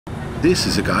This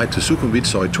is a guide to Sukhumvit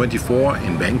Soi 24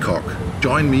 in Bangkok.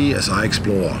 Join me as I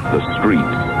explore the street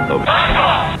of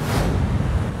Bangkok.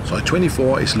 Soi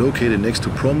 24 is located next to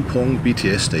Phrom Phong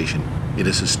BTS station. It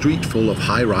is a street full of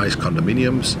high-rise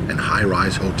condominiums and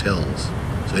high-rise hotels.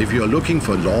 So if you are looking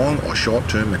for long or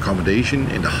short-term accommodation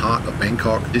in the heart of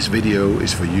Bangkok, this video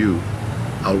is for you.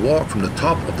 I'll walk from the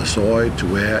top of the Soi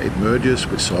to where it merges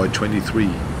with Soi 23.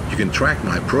 You can track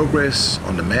my progress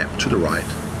on the map to the right.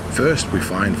 First, we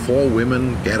find 4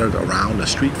 women gathered around a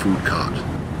street food cart.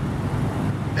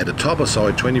 At the top of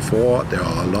Soi 24, there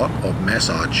are a lot of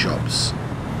massage shops.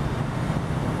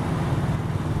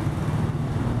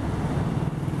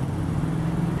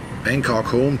 Bangkok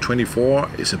Home 24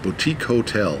 is a boutique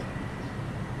hotel.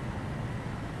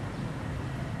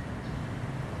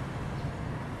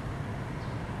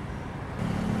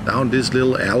 Down this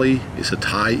little alley is a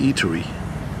Thai eatery.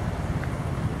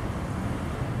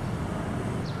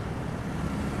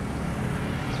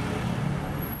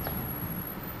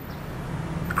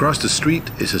 Across the street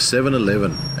is a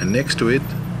 7-Eleven, and next to it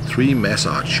 3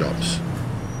 massage shops.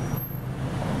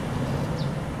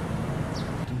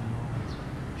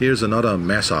 Here's another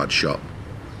massage shop.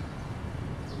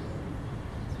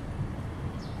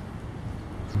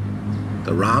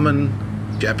 The Ramen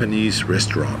Japanese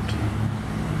restaurant.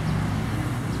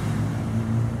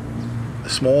 A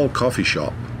small coffee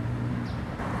shop.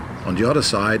 On the other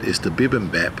side is the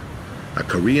Bibimbap, a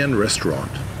Korean restaurant.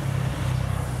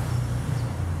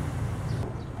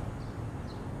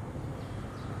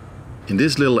 In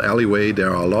this little alleyway there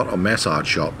are a lot of massage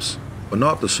shops, but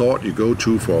not the sort you go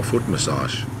to for a foot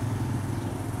massage.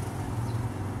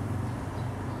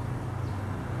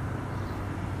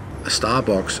 A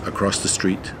Starbucks across the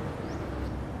street.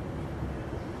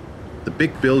 The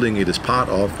big building it is part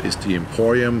of is the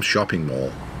Emporium shopping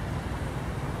mall.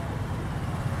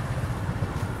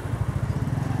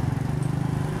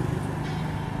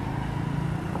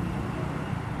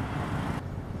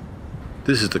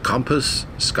 This is the Compass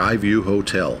Skyview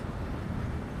Hotel.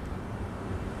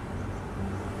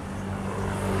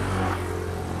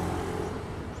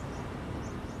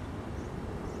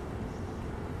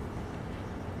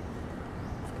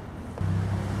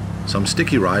 Some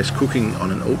sticky rice cooking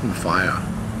on an open fire.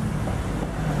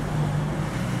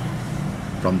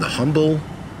 From the humble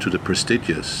to the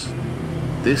prestigious,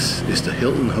 this is the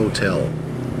Hilton Hotel.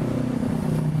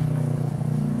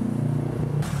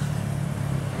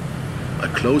 A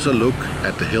closer look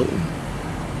at the Hilton.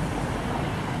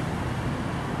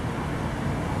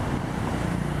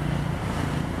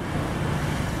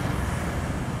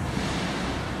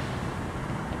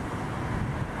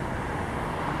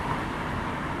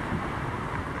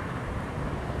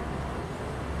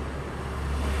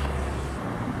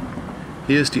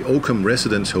 Here's the Oakham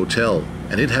Residence Hotel,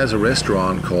 and it has a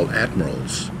restaurant called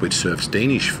Admirals, which serves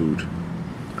Danish food.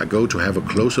 I go to have a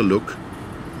closer look.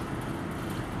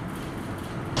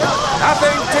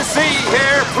 Nothing to see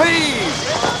here, please!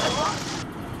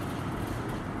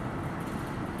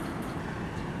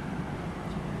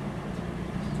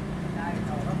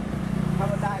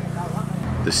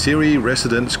 The Siri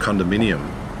Residence Condominium.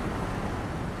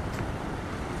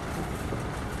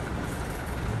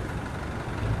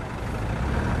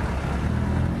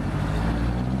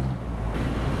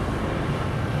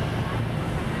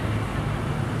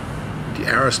 The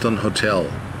Ariston Hotel.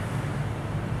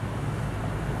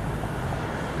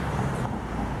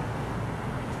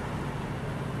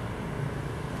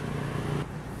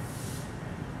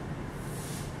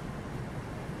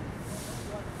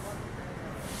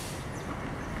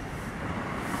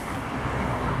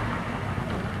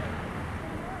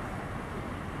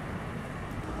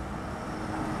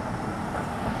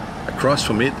 Across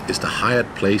from it is the Hyatt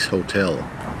Place Hotel.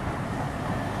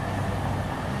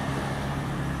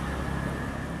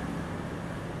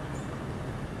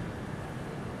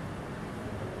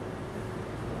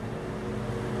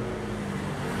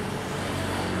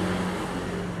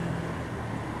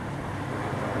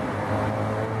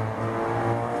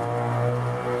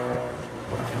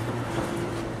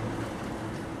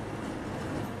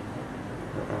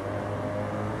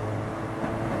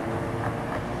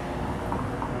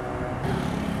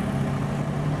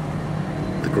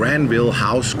 Granville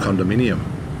House Condominium.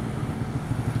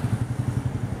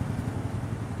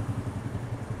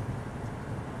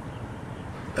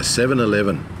 A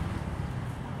 7-Eleven.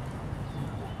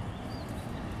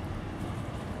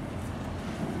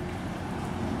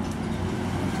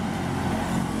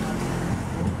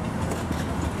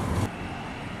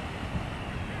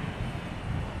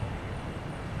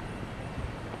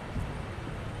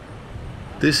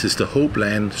 This is the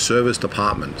Hopeland Serviced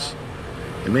Apartments.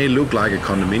 It may look like a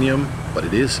condominium, but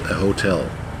it is a hotel.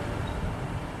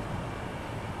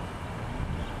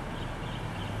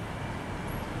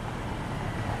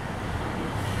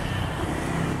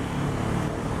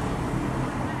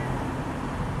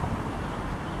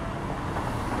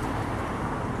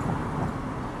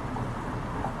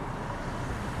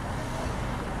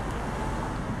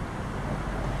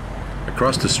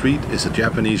 Across the street is a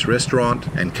Japanese restaurant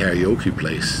and karaoke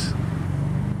place.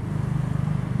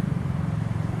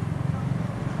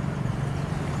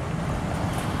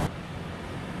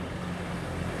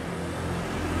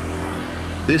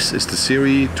 This is the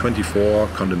Series 24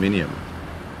 condominium.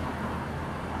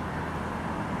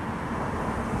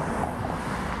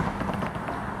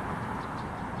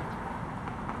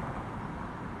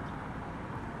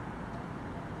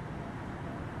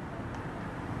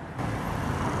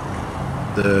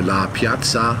 The La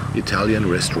Piazza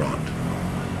Italian restaurant.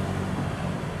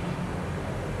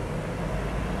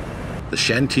 The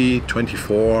Shanty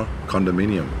 24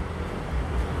 condominium.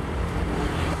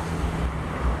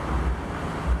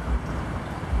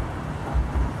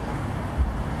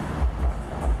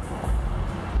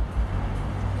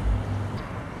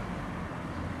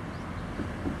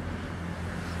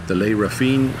 The Les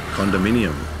Raffines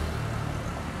condominium.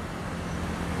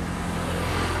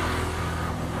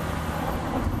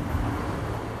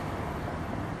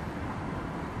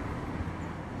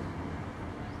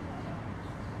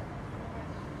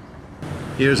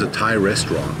 Here's a Thai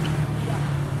restaurant.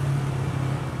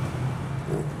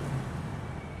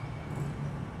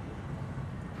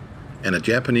 And a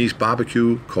Japanese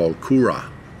barbecue called Kura.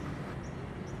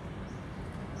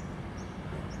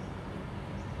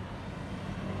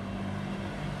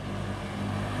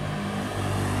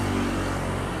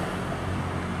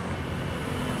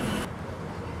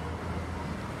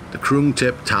 The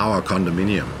Krungtep Tower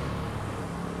condominium.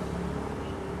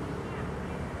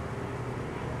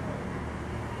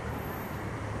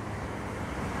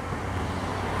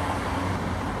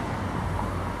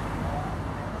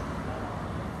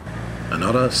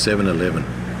 Another 7-Eleven.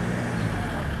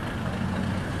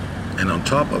 And on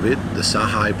top of it, the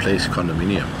Sahai Place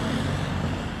condominium.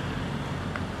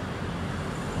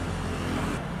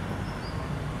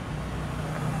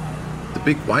 The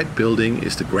big white building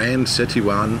is the Grand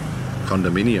Setiwan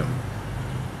condominium.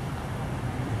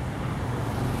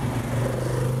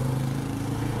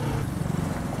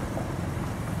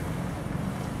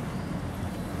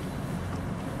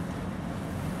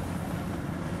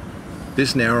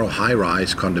 This narrow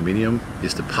high-rise condominium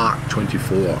is the Park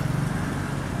 24.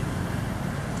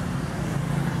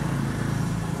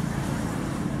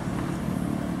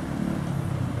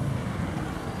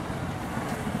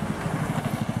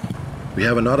 We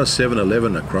have another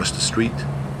 7-Eleven across the street.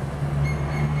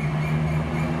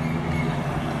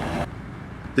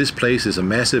 This place is a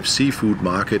massive seafood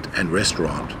market and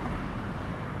restaurant.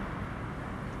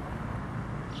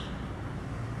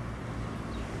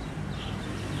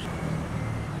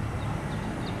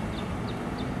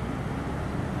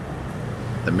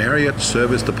 The Marriott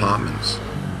Serviced Apartments.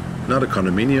 Not a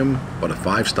condominium, but a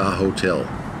 5-star hotel.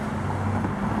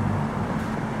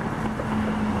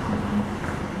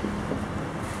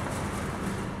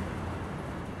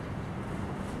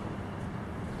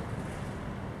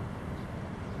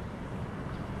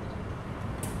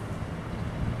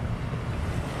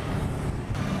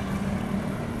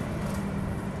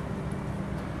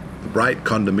 The Bright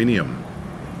condominium.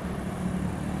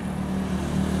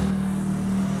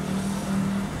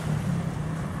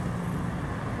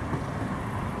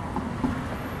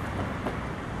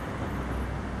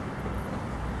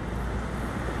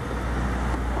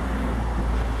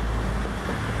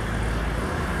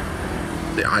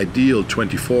 The Ideal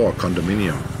 24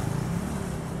 condominium.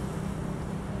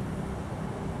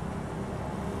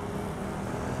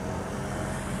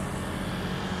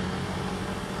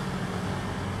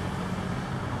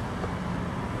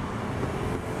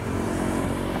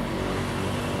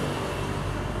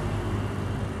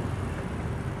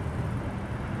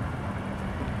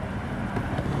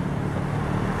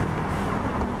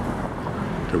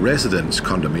 The Residence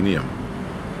condominium.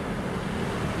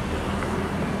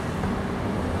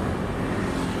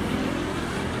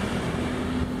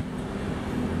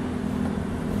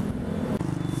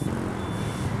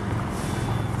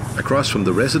 Across from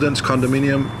the Residence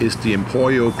condominium is the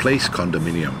Emporio Place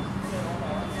condominium.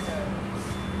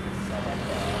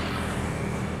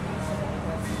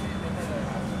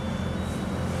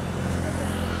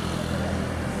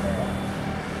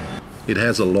 It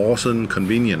has a Lawson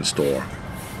convenience store,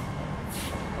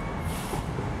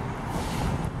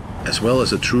 as well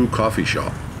as a True coffee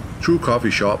shop. True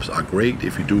coffee shops are great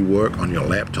if you do work on your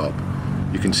laptop,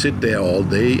 You can sit there all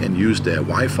day and use their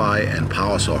Wi-Fi and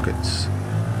power sockets.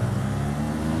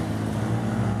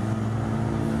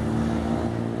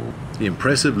 The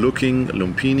impressive looking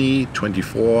Lumpini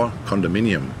 24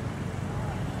 condominium.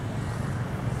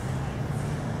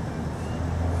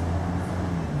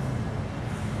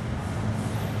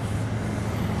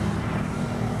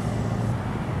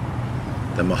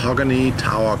 The Mahogany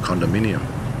Tower condominium.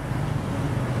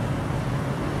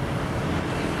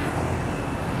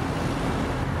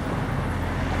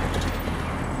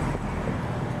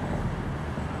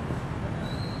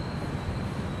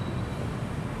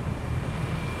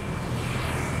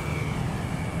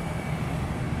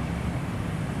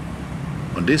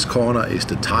 On this corner is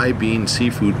the Thai Bean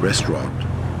Seafood Restaurant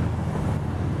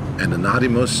and the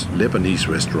Nadimus Lebanese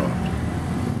Restaurant.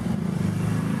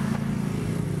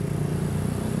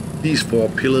 These 4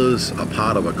 pillars are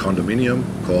part of a condominium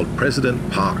called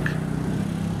President Park.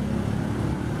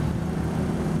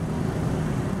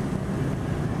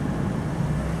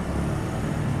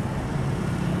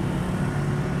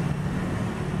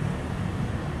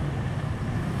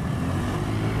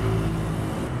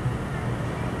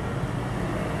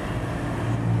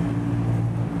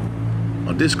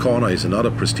 On this corner is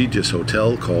another prestigious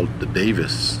hotel called the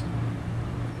Davis.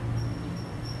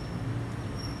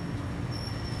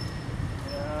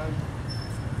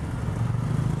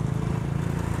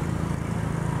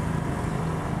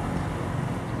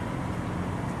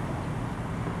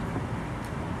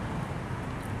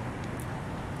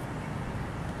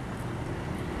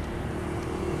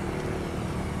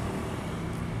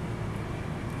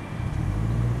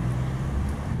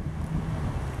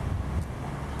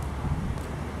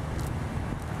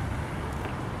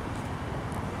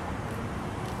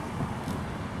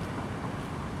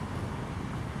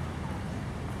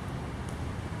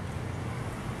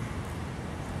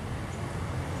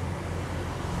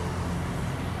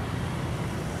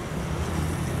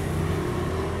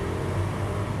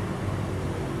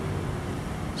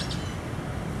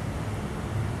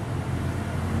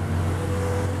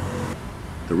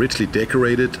 The richly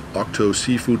decorated Octo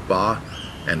Seafood Bar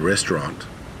and Restaurant.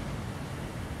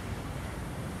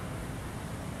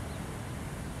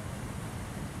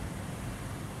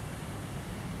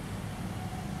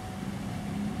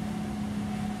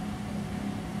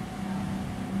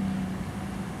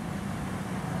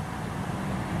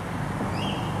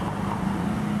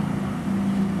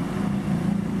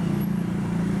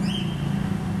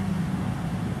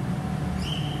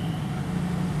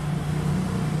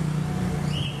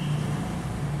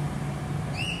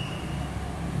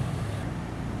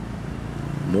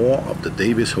 More of the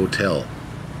Davis Hotel.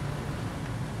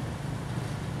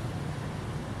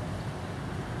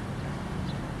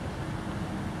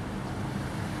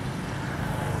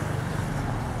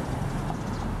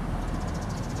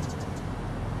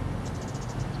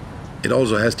 It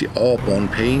also has the Au Bon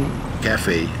Pain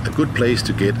Cafe, a good place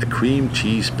to get a cream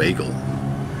cheese bagel.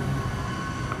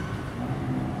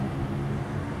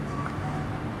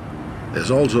 There's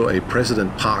also a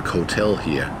President Park Hotel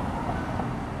here.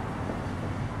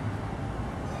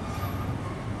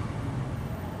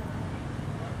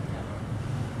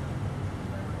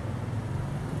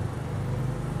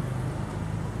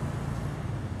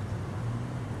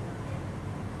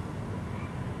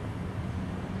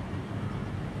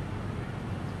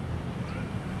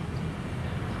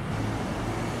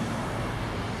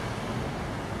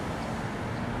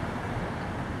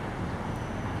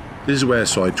 This is where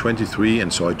Soi 23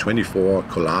 and Soi 24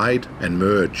 collide and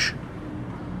merge.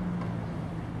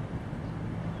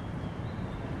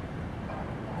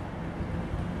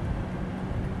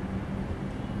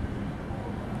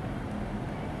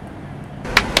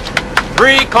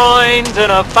 Three coins in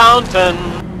a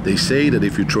fountain. They say that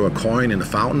if you throw a coin in a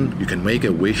fountain, you can make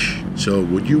a wish. So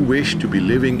would you wish to be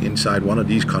living inside one of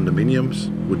these condominiums?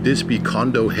 Would this be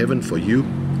condo heaven for you?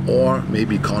 Or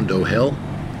maybe condo hell?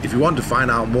 If you want to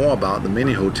find out more about the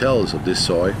many hotels of this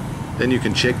Soi, then you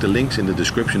can check the links in the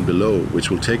description below, which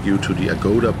will take you to the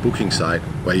Agoda booking site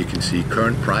where you can see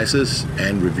current prices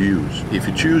and reviews. If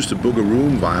you choose to book a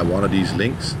room via one of these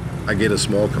links, I get a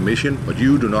small commission, but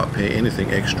you do not pay anything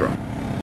extra.